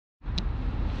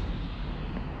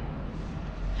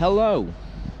Hello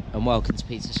and welcome to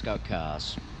Peter Scott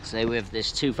Cars. Today we have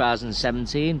this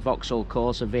 2017 Vauxhall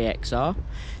Corsa Vxr.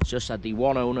 It's just had the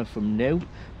one owner from new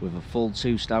with a full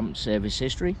 2-stamp service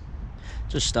history.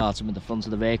 Just starting with the front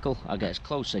of the vehicle. I'll get as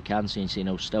close as I can so you can see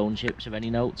no stone chips of any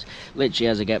note. Literally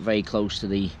as I get very close to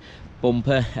the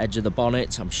bumper, edge of the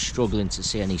bonnet, I'm struggling to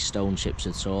see any stone chips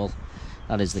at all.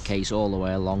 That is the case all the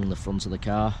way along the front of the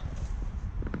car.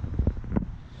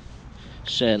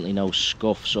 Certainly no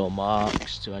scuffs or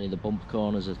marks to any of the bumper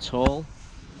corners at all.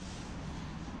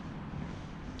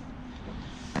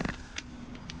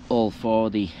 All four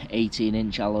of the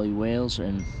 18-inch alloy wheels are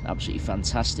in absolutely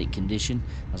fantastic condition,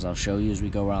 as I'll show you as we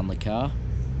go around the car.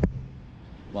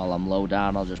 While I'm low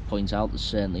down, I'll just point out there's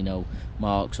certainly no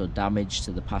marks or damage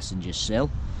to the passenger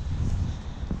sill.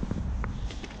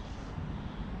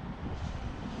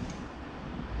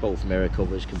 Both mirror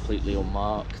covers completely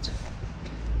unmarked.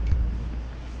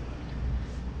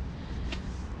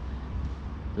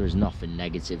 There is nothing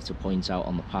negative to point out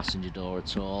on the passenger door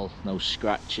at all. No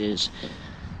scratches,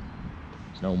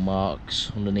 there's no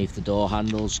marks underneath the door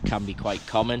handles, can be quite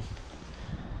common.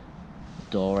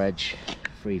 Door edge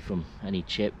free from any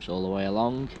chips all the way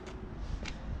along.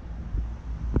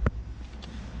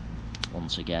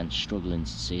 Once again, struggling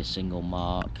to see a single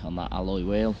mark on that alloy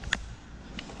wheel.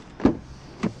 It's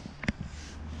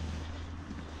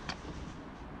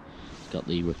got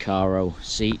the Recaro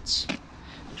seats.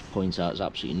 Point out there's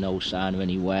absolutely no sign of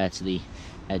any wear to the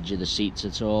edge of the seats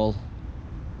at all.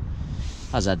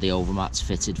 Has had the overmats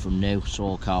fitted from new, so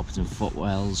all carpet and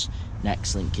footwells in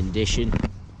excellent condition.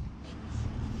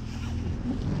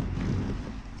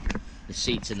 The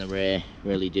seats in the rear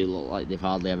really do look like they've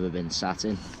hardly ever been sat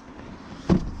in.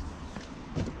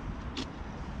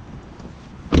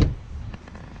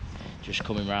 Just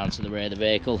coming round to the rear of the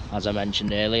vehicle, as I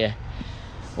mentioned earlier,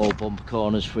 all bumper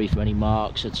corners free from any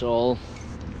marks at all.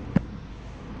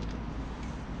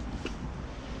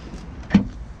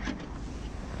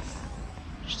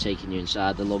 Taking you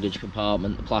inside the luggage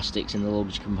compartment, the plastics in the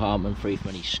luggage compartment free from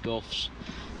any scuffs.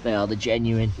 They are the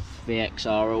genuine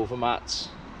VXR overmats,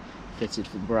 fitted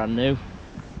from brand new.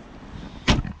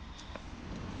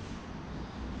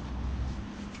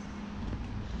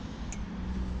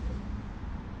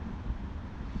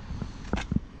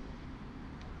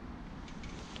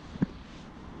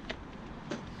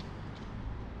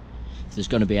 If there's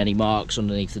going to be any marks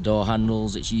underneath the door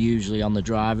handles, it's usually on the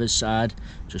driver's side.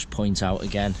 Just point out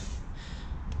again,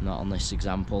 not on this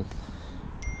example.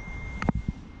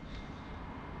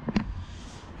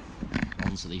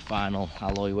 Onto the final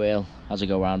alloy wheel. As I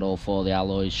go around all four of the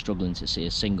alloys, struggling to see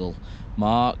a single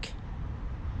mark.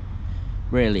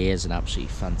 Really is an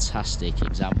absolutely fantastic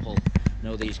example. I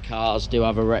know these cars do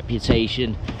have a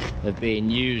reputation of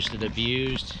being used and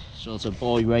abused, sort of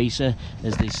boy racer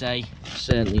as they say.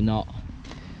 Certainly not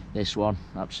this one.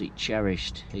 Absolutely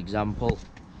cherished example.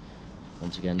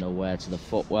 Once again, no wear to the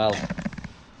footwell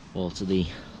or to the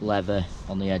leather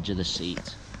on the edge of the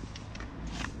seat.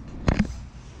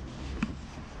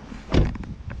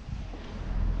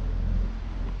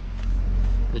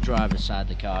 The driver's side of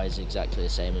the car is exactly the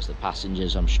same as the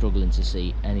passengers. I'm struggling to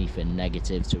see anything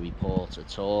negative to report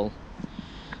at all.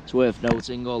 It's worth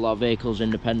noting all our vehicles are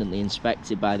independently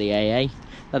inspected by the AA.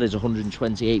 That is a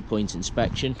 128-point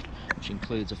inspection, which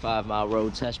includes a 5-mile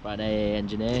road test by an AA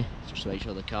engineer, just to make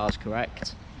sure the car's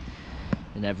correct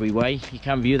in every way. You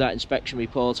can view that inspection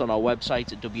report on our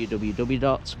website at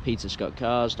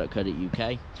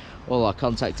www.peterscottcars.co.uk. All our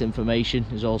contact information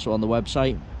is also on the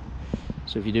website,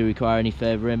 so if you do require any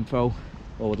further info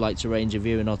or would like to arrange a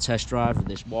viewing or test drive of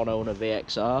this one owner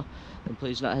VXR, then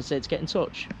please do not hesitate to get in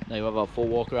touch. Now you have our full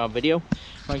walk around video.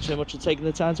 Thanks so much for taking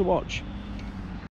the time to watch.